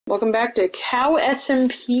Welcome back to Cow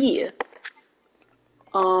SMP,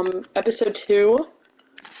 episode 2.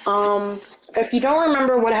 If you don't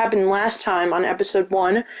remember what happened last time on episode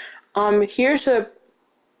 1, here's a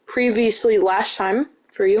previously last time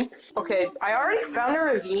for you. Okay, I already found a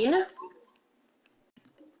ravine.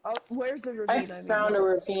 Oh, where's the ravine? I found a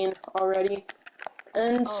ravine already.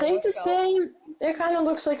 And safe to say, it kind of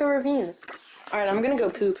looks like a ravine. Alright, I'm gonna go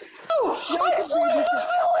poop. Oh, I fled this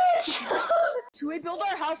village! Should we build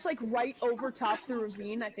our house like right over top the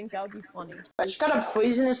ravine? I think that would be funny. I just got a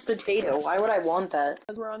poisonous potato. Why would I want that?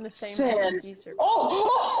 Because we're on the same Sand. server.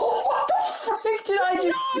 Oh, what the frick did I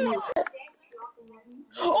just do?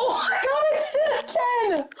 Oh my god, I did it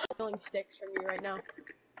again! Stealing sticks from you right now.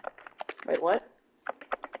 Wait, what?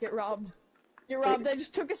 Get robbed. Get robbed. I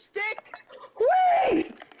just took a stick!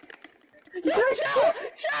 Wait! Yo, chill!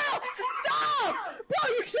 Chill! Stop!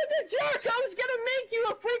 Bro, you're such a jerk! I was gonna make you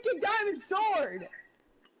a freaking diamond sword!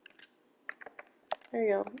 There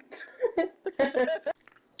you go.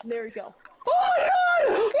 There we go. Oh my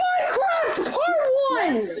god! Minecraft Part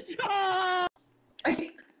 1! Stop!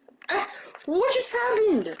 What just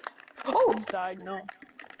happened? Oh! You died, no.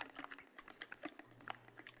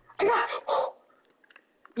 I got...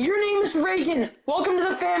 Your name is Reagan! Welcome to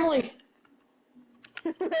the family!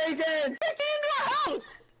 Reagan! Get into our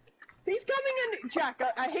house! He's coming in. Jack,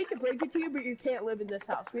 I hate to break it to you, but you can't live in this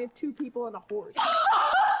house. We have 2 people and a horse.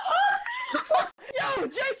 Yo,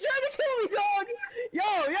 Jake's trying to kill me, dog! Yo!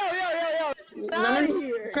 Get out of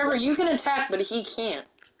here! Trevor, you can attack, but he can't.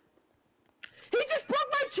 He just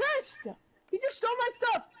broke my chest! He just stole my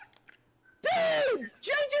stuff! Dude!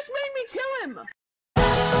 Jay just made me kill him!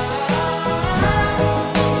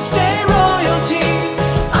 Stay royalty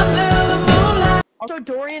under the moonlight. Also,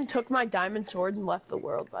 Dorian took my diamond sword and left the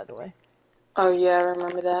world, by the way. Oh yeah, I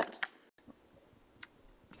remember that.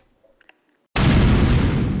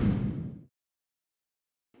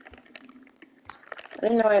 I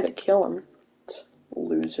didn't know I had to kill him.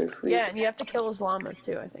 Loser freak. Yeah, and you have to kill his llamas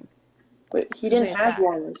too, I think. Wait, he didn't have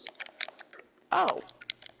llamas. Oh.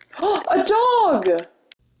 A dog!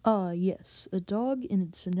 Yes, a dog in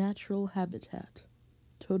its natural habitat.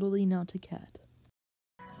 Totally not a cat.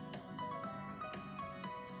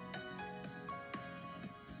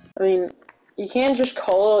 I mean, you can't just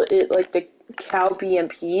call it like the cow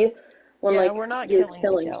BMP when Yeah, like we're not you're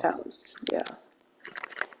killing killing cows. Yeah.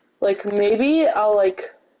 Like maybe I'll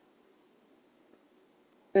like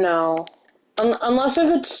no, unless if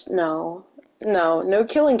it's no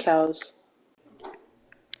killing cows.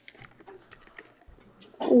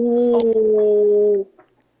 Whoa.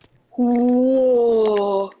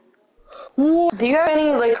 Whoa. Whoa. Do you have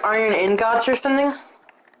any like iron ingots or something?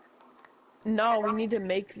 No, we need to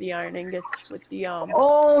make the iron ingots with the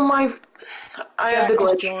Oh my! I have the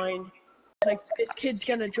glitch. Join. Like this kid's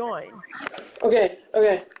gonna join. Okay.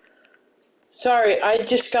 Sorry, I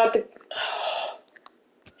just got the.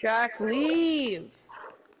 Jack, leave.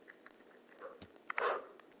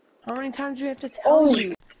 How many times do we have to tell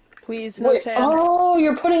you? Please, no sand. Oh,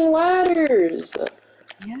 you're putting ladders.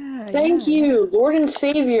 Yeah. Thank you, Lord and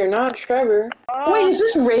Savior, not Trevor. Wait, is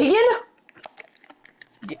this Reagan?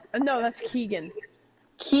 Yeah, no, that's Keegan.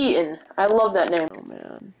 Keaton. I love that name. Oh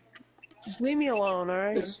man. Just leave me alone,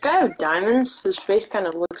 alright? Does this guy have diamonds? His face kind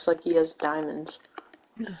of looks like he has diamonds.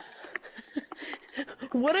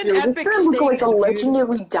 What an Yo, epic this guy looks like a dude.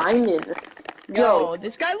 legendary diamond. Yo,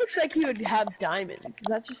 this guy looks like he would have diamonds. Is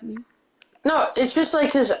that just me? No, it's just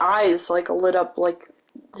like his eyes like lit up like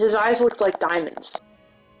his eyes looked like diamonds.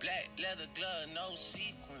 Black leather glove, no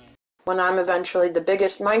sequin. When I'm eventually the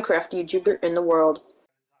biggest Minecraft YouTuber in the world.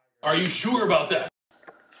 Are you sure about that?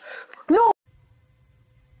 No.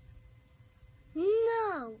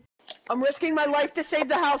 No. I'm risking my life to save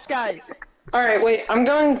the house, guys. Alright, wait, I'm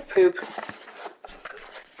going to poop.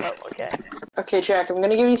 Oh, okay. Okay, Jack, I'm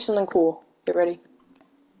gonna give you something cool. Get ready.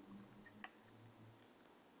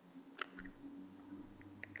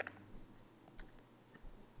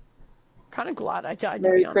 Kind of glad I died.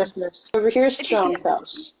 Merry Christmas. Over here's John's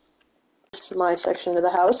house. This is my section of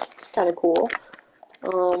the house. It's kind of cool.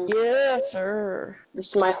 Yes, sir. This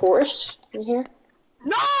is my horse in here.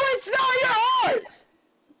 No, it's not your horse!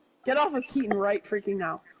 Get off of Keaton right freaking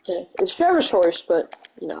now. Okay, it's Trevor's horse, but,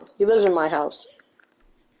 you know, he lives in my house.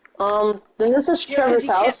 Then this is Trevor's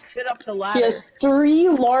house. Can't fit up the ladder. He has 3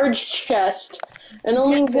 large chests, and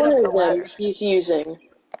only one of them he's using.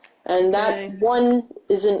 And that one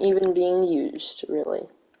isn't even being used, really.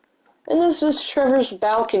 And this is Trevor's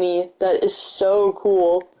balcony that is so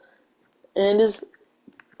cool. And his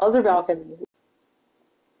other balcony.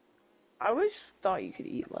 I always thought you could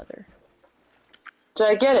eat leather. Did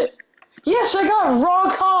I get it? Yes, I got raw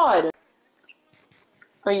cod!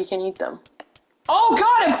 Oh, you can eat them. Oh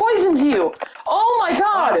god, it poisons you! Oh my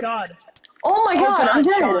god! Oh god. Oh my god, I'm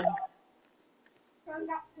dead! Sean.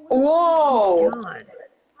 Whoa! God.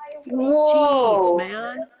 Whoa! Jeez,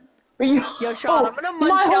 man. You, Yo, Sean, I'm gonna munch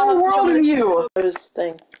my down whole on some world of of this you! This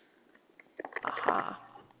thing. Aha.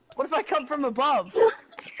 What if I come from above?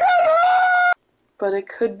 But it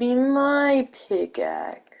could be my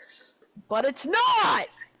pickaxe. But it's not!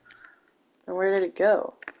 And where did it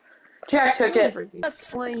go? Jack took it. That's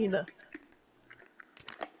slain.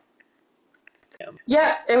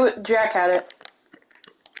 Yeah, Jack had it.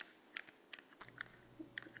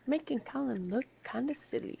 Making Colin look kinda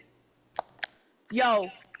silly. Yo,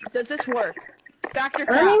 does this work? Factor I'm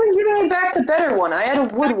cap. not even giving back the better one. I had a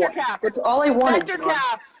wood Factor one. cap. That's all I wanted. Factor John.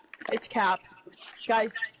 cap. It's cap.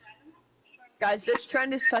 Guys, this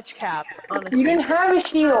trend is such cap, honestly. You didn't have a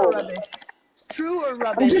True or shield. rubbish? True or I'm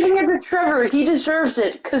rubbish? giving it to Trevor. He deserves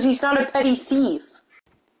it because he's not a petty thief.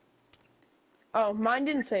 Oh, mine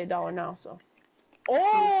didn't say $1 now, so.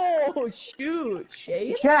 Oh, shoot.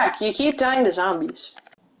 Shade? Jack, you keep dying to zombies.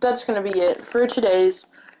 That's gonna be it for today's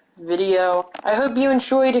video. I hope you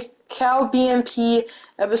enjoyed Cow BMP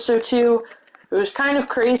episode 2. It was kind of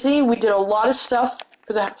crazy. We did a lot of stuff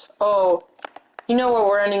for the house. Oh, you know what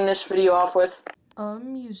we're ending this video off with? A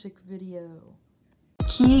music video.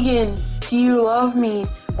 Keegan, do you love me?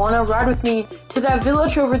 Wanna ride with me to that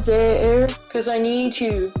village over there? Cause I need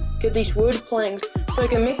to get these wood planks so I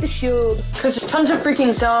can make the shield. Cause there's tons of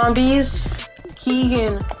freaking zombies.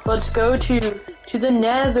 Keegan, let's go to the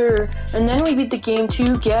nether. And then we beat the game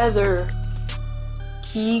together.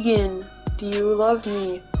 Keegan, do you love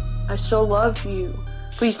me? I still love you.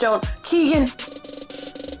 Please don't. Keegan!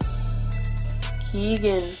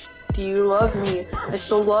 Keegan, do you love me? I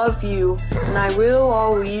still love you. And I will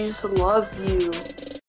always love you.